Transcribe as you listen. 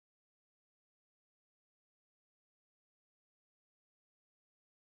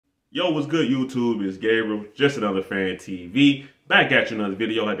Yo, what's good, YouTube? It's Gabriel, just another fan TV. Back at you another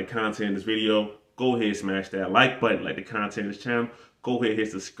video. Like the content in this video, go ahead, smash that like button. Like the content in this channel, go ahead,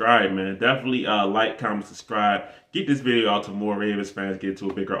 hit subscribe, man. Definitely like, comment, subscribe. Get this video out to more Ravens fans, get to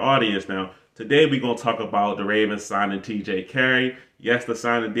a bigger audience. Now, today we're going to talk about the Ravens signing TJ Carrie. Yes, the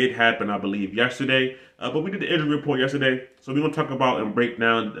signing did happen, I believe, yesterday. But we did the injury report yesterday. So we're going to talk about and break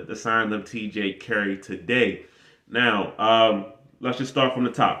down the signing of TJ Carrie today. Now, let's just start from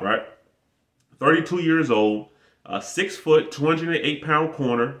the top, right? 32 years old, 6 foot, 208-pound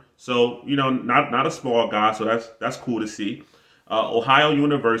corner. So, you know, not a small guy. So that's cool to see. Ohio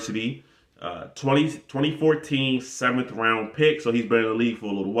University, 2014 7th round pick. So he's been in the league for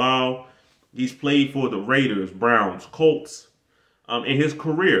a little while. He's played for the Raiders, Browns, Colts. In his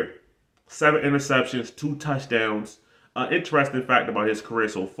career, 7 interceptions, 2 touchdowns. Interesting fact about his career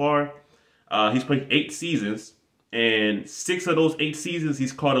so far, he's played 8 seasons. And 6 of those 8 seasons,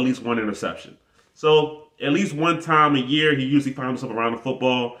 he's caught at least 1 interception. So at least one time a year, he usually finds himself around the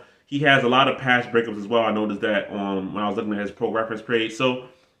football. He has a lot of pass breakups as well. I noticed that when I was looking at his pro reference page. So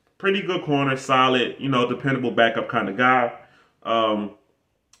pretty good corner, solid, you know, dependable backup kind of guy.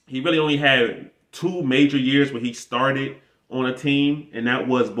 He really only had 2 major years where he started on a team, and that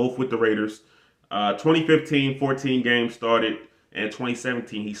was both with the Raiders. 2015, 14 games started. And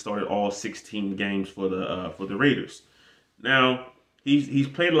 2017, he started all 16 games for the Raiders. Now, he's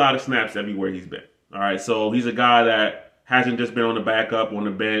played a lot of snaps everywhere he's been. All right, so he's a guy that hasn't just been on the backup, on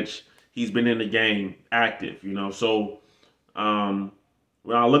the bench. He's been in the game, active, you know. So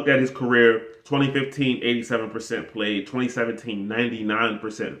when I looked at his career, 2015, 87% played. 2017,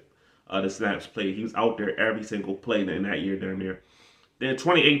 99% of the snaps played. He was out there every single play in that year down there. Then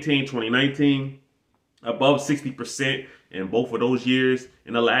 2018, 2019, above 60% in both of those years.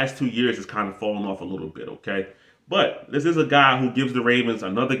 In the last 2 years, it's kind of fallen off a little bit, okay? But this is a guy who gives the Ravens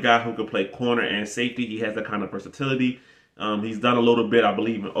another guy who can play corner and safety. He has that kind of versatility. He's done a little bit, I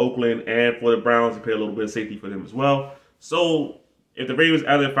believe, in Oakland and for the Browns. He played a little bit of safety for them as well. So if the Ravens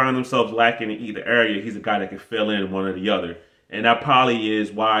ever find themselves lacking in either area, he's a guy that can fill in one or the other. And that probably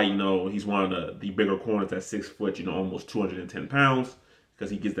is why, you know, he's one of the bigger corners at 6 foot, you know, almost 210 pounds,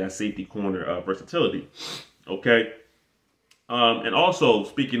 because he gets that safety corner versatility. Okay. And also,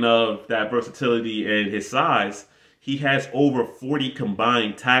 speaking of that versatility and his size, he has over 40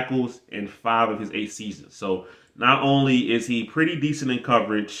 combined tackles in 5 of his 8 seasons. So not only is he pretty decent in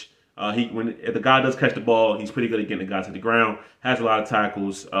coverage, if the guy does catch the ball, he's pretty good at getting the guy to the ground, has a lot of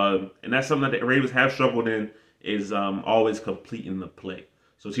tackles. And that's something that the Ravens have struggled in, is always completing the play.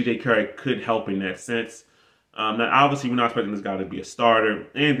 So TJ Carrie could help in that sense. Now, obviously, we're not expecting this guy to be a starter,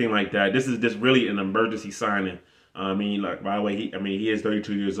 anything like that. This is just really an emergency signing. I mean, like, by the way, he is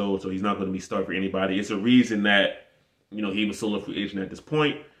 32 years old, so he's not going to be starting for anybody. It's a reason that, you know, he was still a free agent at this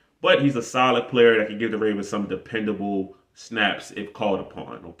point. But he's a solid player that can give the Ravens some dependable snaps if called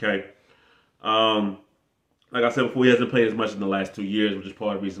upon, okay? Like I said before, he hasn't played as much in the last 2 years, which is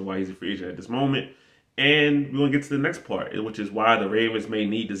part of the reason why he's a free agent at this moment. And we're going to get to the next part, which is why the Ravens may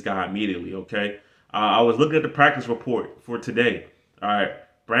need this guy immediately, okay? I was looking at the practice report for today. All right,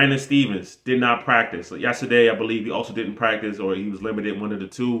 Brandon Stephens did not practice. Yesterday, I believe he also didn't practice, or he was limited, one of the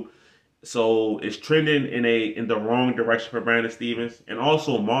two. So it's trending in the wrong direction for Brandon Stephens. And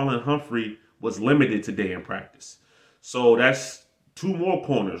also, Marlon Humphrey was limited today in practice. So that's 2 more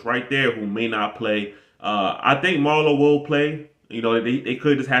corners right there who may not play. I think Marlon will play. You know, they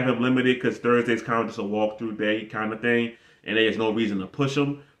could just have him limited because Thursday's kind of just a walkthrough day kind of thing, and there's no reason to push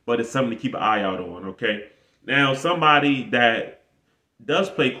him. But it's something to keep an eye out on, okay? Now, somebody that does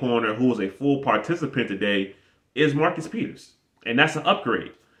play corner who was a full participant today is Marcus Peters. And that's an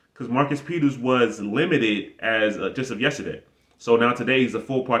upgrade because Marcus Peters was limited as just of yesterday. So now today he's a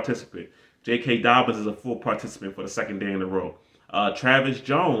full participant. J.K. Dobbins is a full participant for the 2nd day in a row. Travis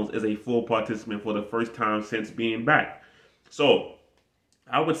Jones is a full participant for the first time since being back. So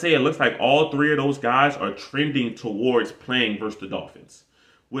I would say it looks like all 3 of those guys are trending towards playing versus the Dolphins,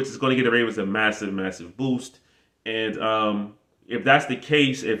 which is going to get the Ravens a massive, massive boost. And if that's the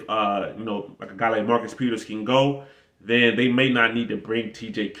case, if you know, like a guy like Marcus Peters can go, then they may not need to bring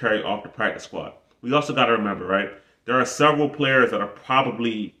TJ Carrie off the practice squad. We also got to remember, right, there are several players that are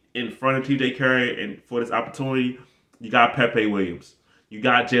probably in front of TJ Carrie, and for this opportunity, you got Pepe Williams, you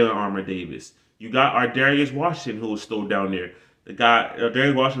got Jalen Armour-Davis, you got Ardarius Washington, who is still down there. The guy,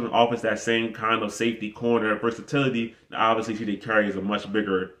 Ardarius Washington, offers that same kind of safety corner versatility. Now, obviously, TJ Carrie is a much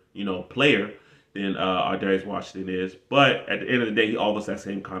bigger, you know, player than Ardarius Washington is. But at the end of the day, he offers that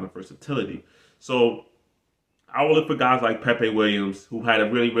same kind of versatility. So I will look for guys like Pepe Williams, who had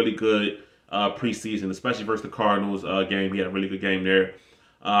a really, really good preseason, especially versus the Cardinals game. He had a really good game there.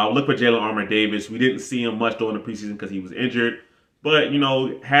 Look for Jalen Armour-Davis. We didn't see him much during the preseason because he was injured. But,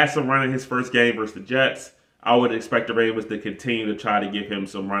 had some run in his first game versus the Jets. I would expect the Ravens to continue to try to give him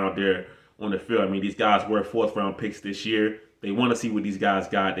some run out there on the field. I mean, these guys were fourth-round picks this year. They want to see what these guys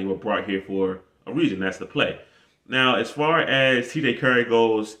got. They were brought here for a reason. That's the play. Now, as far as TJ Carrie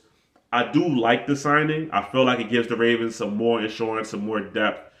goes, I do like the signing. I feel like it gives the Ravens some more insurance, some more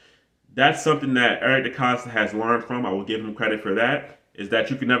depth. That's something that Eric DeCosta has learned from. I will give him credit for that, is that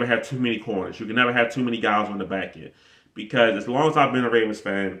you can never have too many corners. You can never have too many guys on the back end. Because as long as I've been a Ravens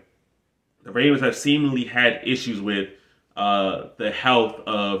fan, the Ravens have seemingly had issues with the health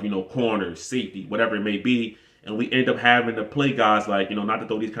of, corners, safety, whatever it may be. And we end up having to play guys like, not to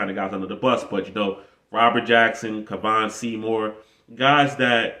throw these kind of guys under the bus, but, Robert Jackson, Kavon Seymour, guys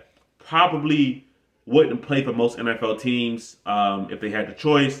that probably wouldn't play for most NFL teams if they had the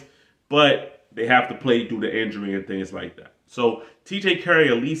choice, but they have to play due to injury and things like that. So TJ Carrie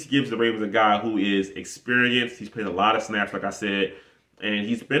at least gives the Ravens a guy who is experienced. He's played a lot of snaps, like I said, and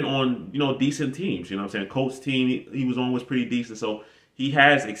he's been on, decent teams. You know what I'm saying? Colts team he was on was pretty decent. So he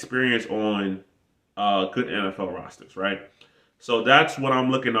has experience on good NFL rosters, right? So that's what I'm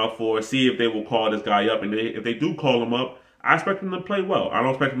looking out for. See if they will call this guy up. And if they do call him up, I expect him to play well. I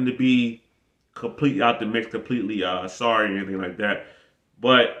don't expect him to be completely out the mix, completely sorry or anything like that.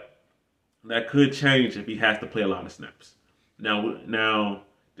 But that could change if he has to play a lot of snaps. Now,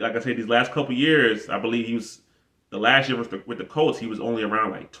 like I said, these last couple years, I believe the last year with the Colts, he was only around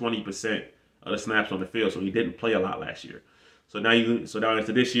like 20% of the snaps on the field, so he didn't play a lot last year. So now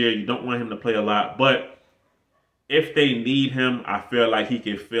into this year, you don't want him to play a lot, but if they need him, I feel like he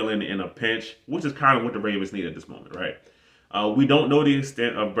can fill in a pinch, which is kind of what the Ravens need at this moment, right? We don't know the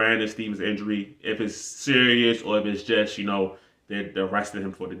extent of Brandon Stevens' injury, if it's serious or if it's just, they're resting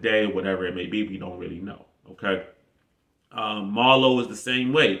him for the day, whatever it may be. We don't really know, okay? Marlowe is the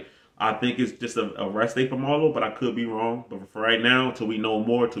same way. I think it's just a rest day for Marlowe, but I could be wrong. But for right now, until we know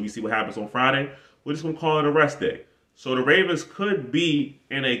more, until we see what happens on Friday, we're just going to call it a rest day. So the Ravens could be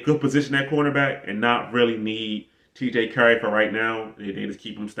in a good position at cornerback and not really need TJ Carrie for right now. They just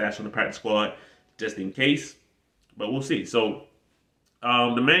keep him stashed on the practice squad just in case. But we'll see. So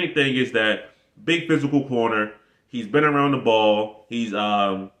the main thing is that big physical corner. He's been around the ball. He's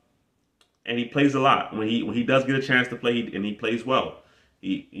and he plays a lot. When he does get a chance to play, and he plays well.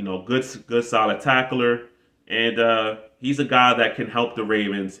 He good solid tackler, and he's a guy that can help the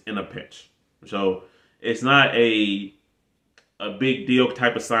Ravens in a pinch. So it's not a big deal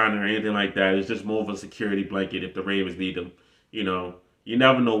type of signing or anything like that. It's just more of a security blanket if the Ravens need them. You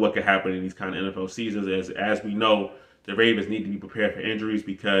never know what could happen in these kind of NFL seasons. As we know, the Ravens need to be prepared for injuries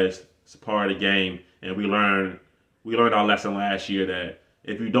because it's a part of the game. And we learned our lesson last year that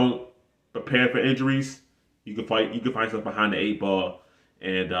if you don't prepare for injuries, you can find yourself behind the 8 ball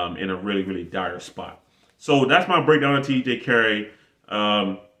and in a really, really dire spot. So that's my breakdown of TJ Carrie.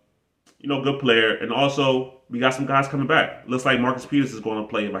 Good player. And also, we got some guys coming back. Looks like Marcus Peters is going to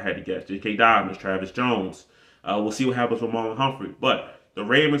play, if I had to guess. J.K. Dobbins, Travis Jones. We'll see what happens with Marlon Humphrey. But the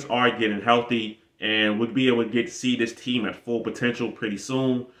Ravens are getting healthy, and we'll be able to get to see this team at full potential pretty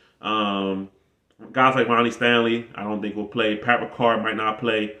soon. Guys like Ronnie Stanley, I don't think will play. Pat Ricard might not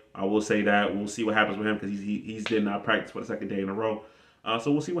play. I will say that. We'll see what happens with him because he's did not practice for the second day in a row.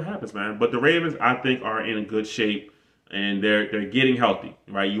 So we'll see what happens, man. But the Ravens, I think, are in good shape, and they're getting healthy,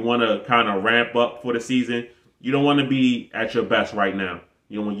 right? You want to kind of ramp up for the season. You don't want to be at your best right now.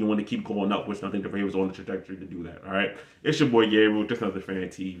 You want to keep going up, which I think the Ravens are on the trajectory to do that, all right? It's your boy Gabriel, just another fan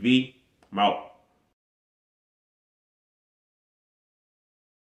TV. I'm out.